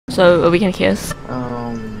So, are we gonna kiss?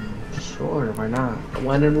 Sure, why not?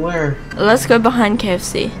 When and where? Let's go behind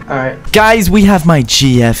KFC. Alright. Guys, we have my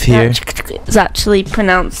GF here. It's actually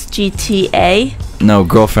pronounced GTA. No,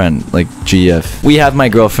 girlfriend, like GF. We have my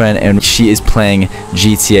girlfriend, and she is playing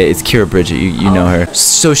GTA. It's Kira Bridget, you know her.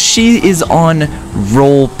 So she is on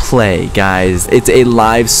Roleplay, guys. It's a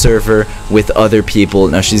live server with other people.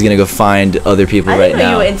 Now she's gonna go find other people right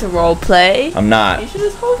now. I didn't know you were into roleplay. I'm not. You should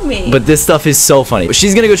have told me. But this stuff is so funny.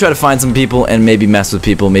 She's gonna go try to find some people and maybe mess with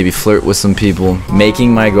people, maybe flirt with some people.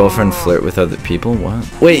 Making my girlfriend flirt with other people? What?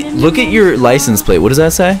 Wait, look at your license plate. What does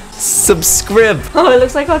that say? Subscribe. Oh, it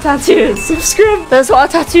looks like our tattoos. Subscribe. That's what our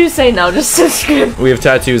tattoos say now, just subscribe. We have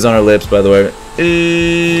tattoos on our lips, by the way.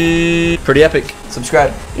 Pretty epic.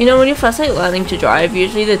 Subscribe. You know, when you're first like learning to drive,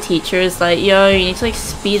 usually the teacher is like, yo, you need to like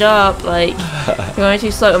speed up, like you're going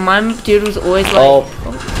too slow. And my dude was always like, oh.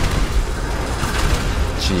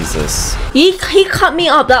 Jesus. He cut me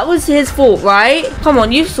up. That was his fault, right? Come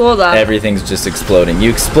on, you saw that. Everything's just exploding. You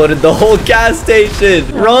exploded the whole gas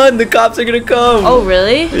station. Run, the cops are gonna come. Oh,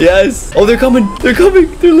 really? Yes. Oh, they're coming. They're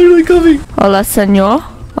coming. They're literally coming. Hola, senor.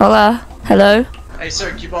 Hola. Hello. Hey,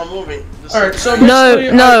 sir, keep on moving. Alright, so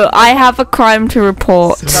no, I have a crime to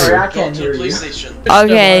report. Sorry, I can't Go to hear the you. police station.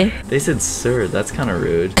 Okay. They said sir. That's kind of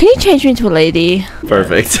rude. Can you change me into a lady?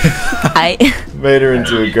 Perfect. I Made her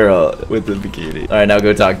into a girl with the bikini. All right, now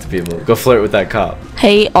go talk to people. Go flirt with that cop.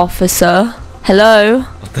 Hey, officer. Hello.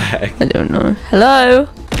 What the heck? I don't know. Hello.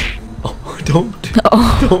 Oh,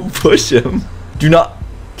 don't push him. Do not.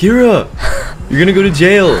 Kira, you're gonna go to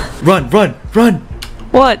jail. Run, run, run.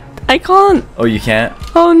 What? I can't. Oh, you can't?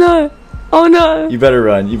 Oh no. Oh no. You better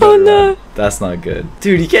run. You better Oh no. run. That's not good.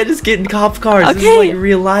 Dude, you can't just get in cop cars. Okay. This is like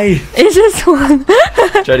real life. It's just one.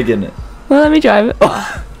 Try to get in it. Well, let me drive it.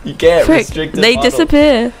 Oh, you can't. Frick, Restrict the they model.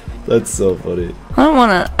 disappear. That's so funny. I don't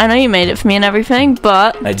wanna. I know you made it for me and everything,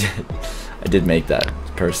 but I did make that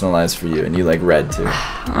personalized for you, and you like red too.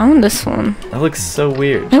 I want this one. That looks so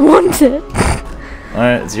weird. I want it. All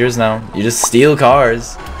right, it's yours now. You just steal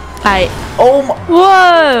cars. Oh my.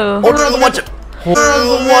 Whoa. Order the watch it. Order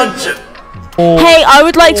the watch it. Hey, I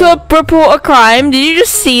would like to report a crime. Did you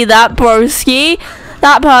just see that, broski?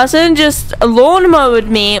 That person just lawnmowed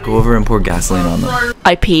me. Go over and pour gasoline on them.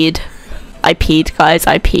 I peed. I peed, guys.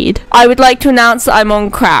 I peed. I would like to announce that I'm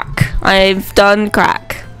on crack. I've done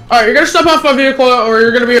crack. Alright, you're gonna step off my vehicle or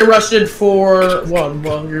you're gonna be arrested for, well,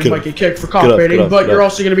 you might get kicked for cop baiting, but you're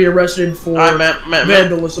also gonna be arrested for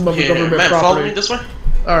vandalism of a government property. Follow me this way.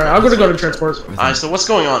 Alright, I'm gonna go to transport. Alright, so what's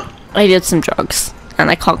going on? I did some drugs,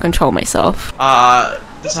 and I can't control myself.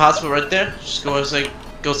 There's a hospital right there. Just go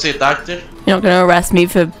see a doctor. You're not gonna arrest me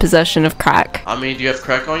for possession of crack. I mean, do you have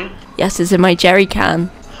crack on you? Yes, it's in my jerry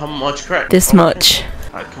can. How much crack? This much.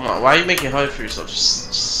 Alright, come on. Why are you making it hard for yourself?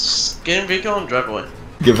 Just get in the vehicle and drive away.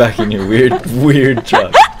 Get back in your weird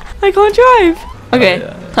truck. I can't drive. Okay,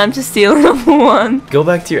 time to steal number one. Go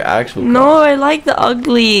back to your actual car. No, I like the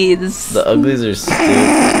uglies. The uglies are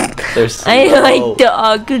stupid. They're slow. I like the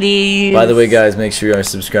uglies. By the way, guys, make sure you are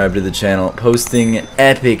subscribed to the channel. Posting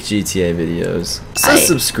epic GTA videos. So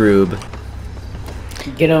subscribe.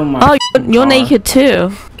 Get on my you're naked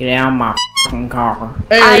too. Get out of my f***ing car.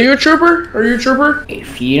 Hey, are you a trooper? Are you a trooper?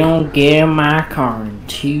 If you don't get in my car in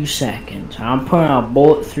 2 seconds, I'm putting a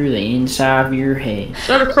bullet through the inside of your head. Is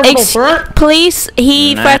that a criminal threat? Police,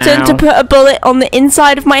 he threatened to put a bullet on the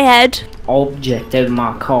inside of my head. Object of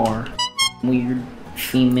my car. Weird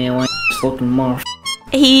female ass looking motherfucker.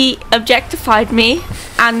 He objectified me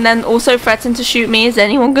and then also threatened to shoot me. Is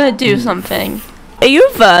anyone gonna do something? Are you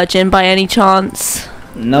a virgin by any chance?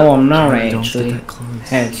 No, I'm not actually.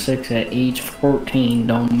 Had sex at age 14,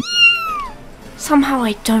 don't. Somehow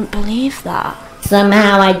I don't believe that.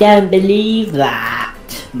 Somehow I don't believe that,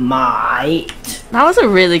 mate. That was a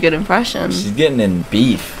really good impression. She's getting in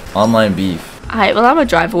beef. Online beef. Alright, well I'm gonna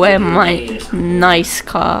drive away in my nice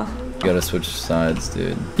car. You gotta switch sides,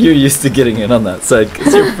 dude. You're used to getting in on that side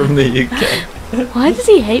because you're from the UK. Why does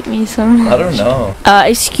he hate me so much? I don't know.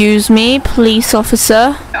 Excuse me, police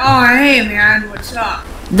officer. Oh, hey man, what's up?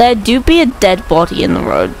 There do be a dead body in the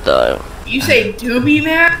road, though. You say doobie,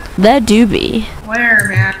 man? There do be. Where,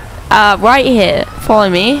 man? Right here. Follow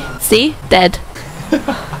me. See? Dead.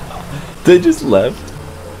 They just left.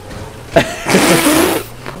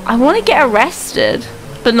 I want to get arrested,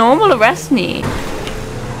 but no one will arrest me.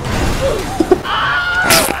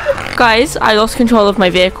 Guys, I lost control of my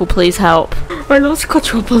vehicle. Please help. I lost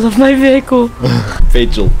control of my vehicle.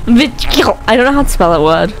 Fatal. I don't know how to spell that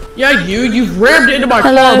word. Yeah, you've rammed into my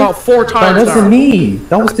car about 4 times. That wasn't me.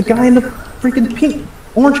 That was the guy in the freaking pink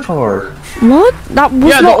Orange car. What? That was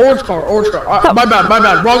Yeah, not. the orange car. My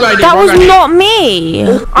bad. Wrong idea. That wrong was idea. not me.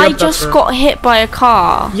 I that's just right. got hit by a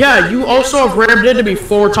car. Yeah, you also have rammed into me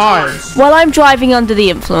 4 times. Well, I'm driving under the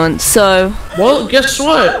influence, so. Well, guess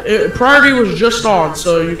what? Priority was just on,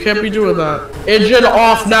 so you can't be doing that. Engine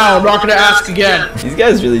off now. I'm not gonna ask again. These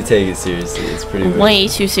guys really take it seriously. It's pretty weird. Way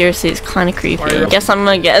too seriously. It's kind of creepy. Guess I'm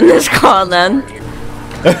gonna get in this car then.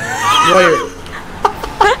 Wait.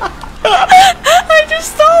 I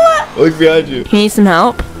just stole it. Look behind you. You need some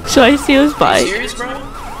help? Should I steal his bike? Serious, bro?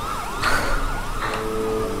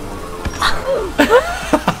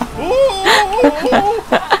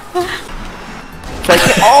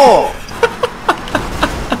 Oh!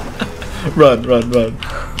 Run.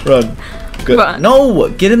 Good. Run. No,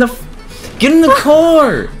 get in the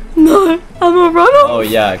car. No, I'm a run on. Oh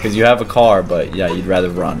yeah, because you have a car, but yeah, you'd rather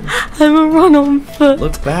run. I'm a run on foot.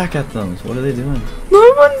 Look back at them. What are they doing?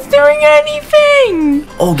 No one's doing anything.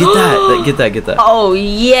 Oh, get that. Get that. Oh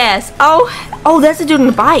yes. Oh, there's a dude on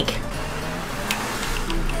the bike.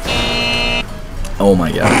 Oh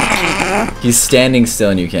my god. He's standing still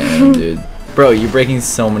and you can't hit him, dude. Bro, you're breaking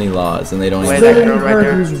so many laws and they don't even. That girl right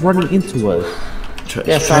there who's running into us.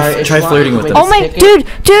 Try flirting with them. Oh my,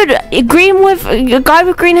 dude, green with a guy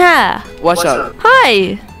with green hair. What's up?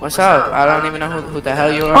 Hi. What's up? I don't even know who the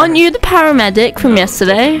hell you are. Aren't you the paramedic from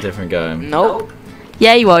yesterday? Different guy. Nope.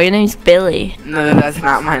 Yeah, you are. Your name's Billy. No, that's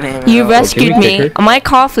not my name. You at all. rescued me. My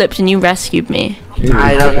car flipped and you rescued me.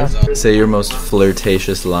 I don't know. Say your most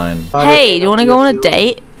flirtatious line. Hey, do you want to go on a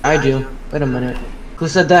date? I do. Wait a minute. Who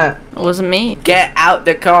said that? It wasn't me. Get out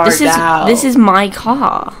the car now. This is my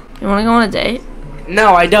car. You want to go on a date?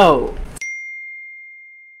 No, I don't.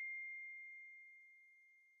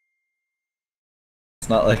 It's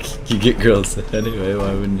not like you get girls anyway.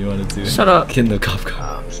 Why wouldn't you want to do it? Shut up. Get in the cop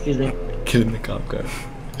car. Excuse me. Get in the cop car.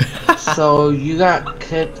 So you got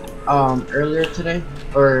kicked earlier today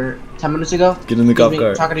or 10 minutes ago? Get in the cop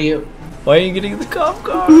car. Talking to you. Why are you getting in the cop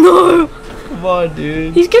car? No. Come on,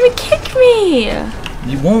 dude. He's gonna kick me.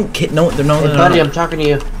 You won't kick. No, they're not. Hey, buddy, I'm talking to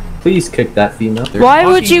you. Please kick that female. Why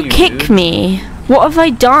would you kick me? What have I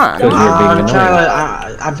done? Because you're being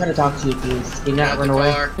I'm trying to talk to you, please. Can you not run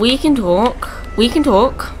away? We can talk. We can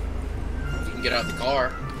talk. You can get out the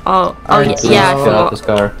car. Oh, Alright, yeah, yeah, I Get out forgot. this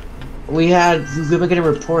car. We've been getting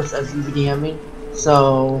reports of you DMing,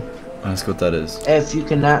 so Ask what that is. if you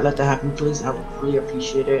cannot let that happen, please, I would really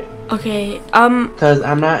appreciate it. Okay, Cause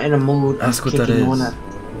I'm not in a mood of Ask what that is.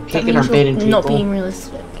 kicking or baiting people. not being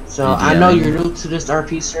realistic. So I know you're new to this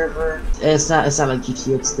RP server. It's not like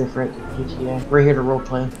GTA. It's different. GTA. We're here to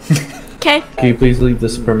roleplay. Okay, Can you please leave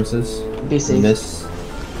this premises, Be safe. miss?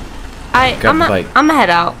 Grab the bike. I'm gonna head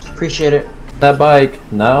out. Appreciate it. That bike.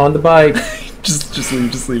 Not on the bike. Just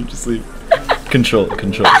leave. Control.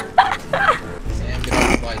 Sam, get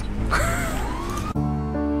off the bike.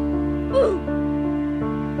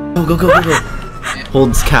 Go.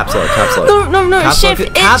 Hold caps lock. No, Caps lock shift.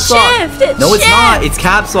 it. Caps It's lock. shift. It's No, it's shift. not. It's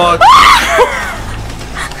caps lock.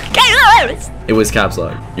 Caylus! It was caps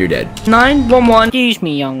lock. You're dead. 911. Excuse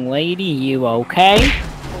me, young lady, you okay?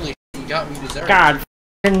 Holy you got me deserved. God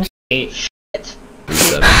f***ing shit.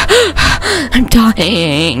 I'm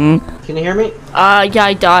dying. Can you hear me? Yeah,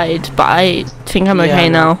 I died, but I think I'm okay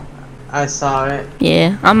now. I saw it.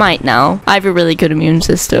 Yeah, I might now. I have a really good immune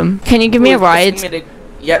system. Can you give me a ride?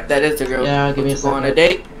 Yep, that is the girl. Yeah, give me a Go on a second.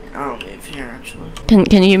 date. I don't live here actually. Can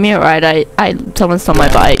you give me a ride? Someone stole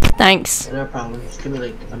my bike. Thanks. No problem. Just give me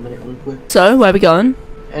like a minute real quick. So, where are we going?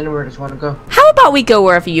 Anywhere, just want to go. How about we go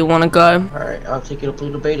wherever you want to go? Alright, I'll take you to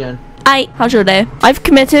Pluto Bay then. How's your day? I've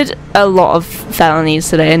committed a lot of felonies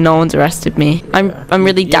today and no one's arrested me. I'm really You have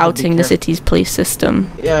to be doubting the careful. city's police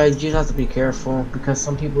system. Yeah, you just have to be careful because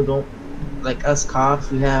some people don't, like us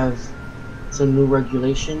cops, we have some new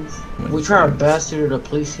regulations. We try our best to do the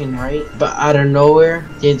policing right, but out of nowhere,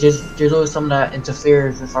 there's always something that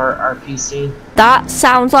interferes with our PC. That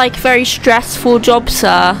sounds like a very stressful job,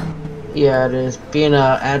 sir. Yeah, it is. Being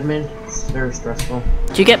an admin, it's very stressful.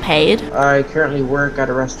 Do you get paid? I currently work at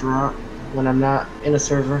a restaurant when I'm not in a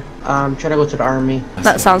server. I'm trying to go to the army.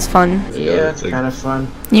 That sounds fun. Yeah, it's kind of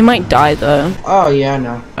fun. You might die though. Oh yeah, I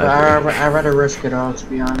know. But I'd rather risk it all, to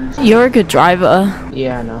be honest. You're a good driver.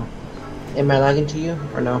 Yeah, I know. Am I lagging to you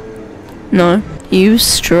or no? No. You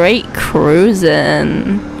straight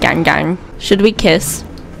cruising. Gang. Should we kiss?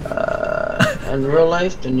 In real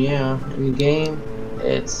life, then yeah. In the game,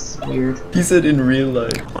 it's weird. He said in real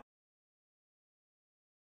life.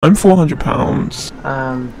 I'm 400 pounds.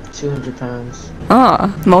 200 pounds.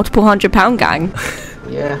 Multiple £100 gang.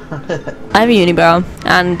 Yeah. I have a unibrow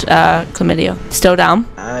and chlamydia. Still down?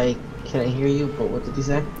 I Can I hear you? But what did you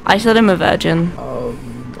say? I said I'm a virgin.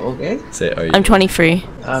 Okay. Say, are you? I'm 23.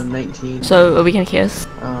 I'm 19. So are we gonna kiss?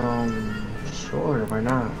 Sure, why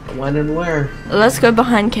not? When and where? Let's go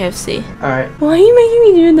behind KFC. Alright. Why are you making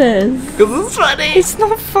me do this? Because it's funny. It's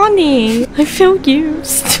not funny. I feel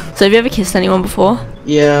used. So have you ever kissed anyone before?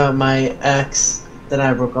 Yeah, my ex. Then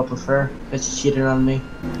I broke up with her because she cheated on me.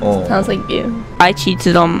 Oh. Sounds like you. I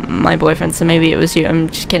cheated on my boyfriend, so maybe it was you. I'm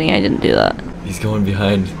just kidding. I didn't do that. He's going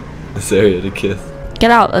behind this area to kiss. Get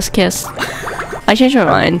out. Let's kiss. I changed my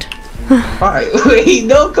mind. Alright, wait,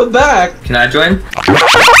 no, come back! Can I join?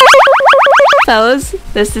 Fellas,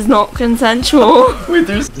 this is not consensual. Wait,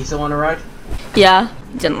 there's. Do you still want to ride? Yeah,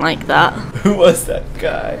 didn't like that. Who was that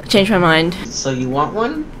guy? Changed my mind. So you want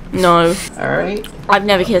one? No. Alright. I've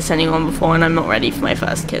never kissed anyone before, and I'm not ready for my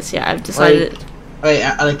first kiss yet. I've decided. Wait,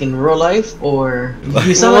 like in real life, or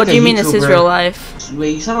you sound What like do you mean this is real life?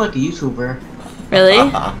 Wait, you sound like a YouTuber. Really?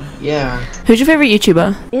 Yeah. Who's your favorite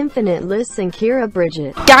YouTuber? Infinite Lists and Kira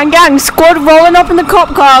Bridget. Gang gang, squad rolling up in the cop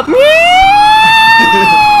car.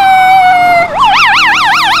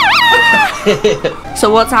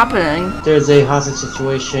 So what's happening? There's a hostage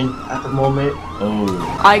situation at the moment.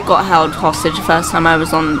 Oh. I got held hostage the first time I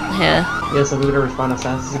was on here. Yeah, so we're gonna respond as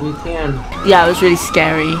fast as we can. Yeah, it was really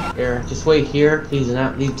scary. Here, just wait here, please, and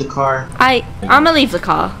not leave the car. I'm gonna leave the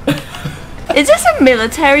car. Is this a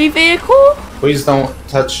military vehicle? Please don't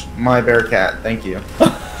touch my bear cat. Thank you.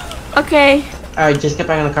 Okay. Alright, just get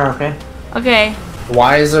back in the car, okay? Okay.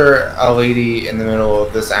 Why is there a lady in the middle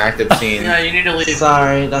of this active scene? Yeah, you need to leave.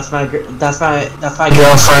 Sorry, that's my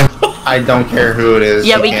girlfriend. I don't care who it is.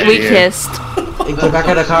 Yeah, you we can't be here. kissed. Get back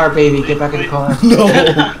in the car, baby. Get back in the car. No.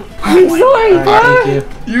 I'm sorry, Alright, bro.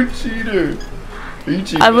 thank you. You cheater. You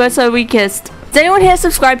cheater. So we kissed. Does anyone here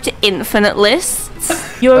subscribe to Infinite Lists?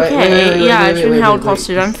 You okay? Yeah, I've been held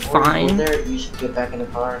hostage. I'm fine. There, you should get back in the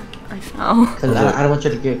car. I fell. Cause I don't want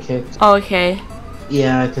you to get kicked. Oh, okay.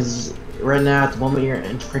 Yeah, cause right now at the moment you're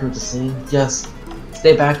interfering with the scene. Just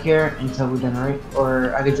stay back here until we're done, right?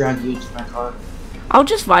 Or I could drag you to my car. I'll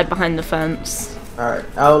just ride behind the fence. Alright,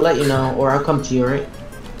 I'll let you know, or I'll come to you, right?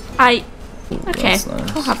 Okay, That's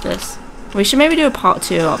nice. I'll have this. We should maybe do a part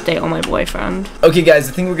 2 update on my boyfriend. Okay, guys,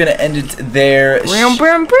 I think we're gonna end it there. Broom,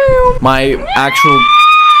 broom, broom. My actual.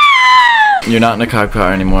 You're not in a cop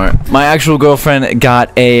car anymore. My actual girlfriend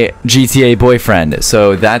got a GTA boyfriend,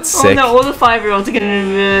 so that's sick. Oh no, all the 5-year-olds are gonna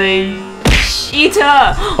be cheater.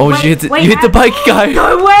 Oh, Wait, you hit the bike guy.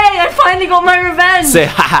 No way! I finally got my revenge. Say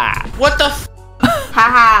haha. What the f?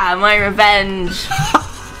 Haha, my revenge.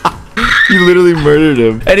 You literally murdered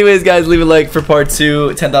him. Anyways, guys, leave a like for part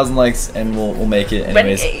 2. 10,000 likes, and we'll make it.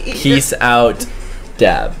 Anyways, peace out.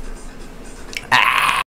 Dab.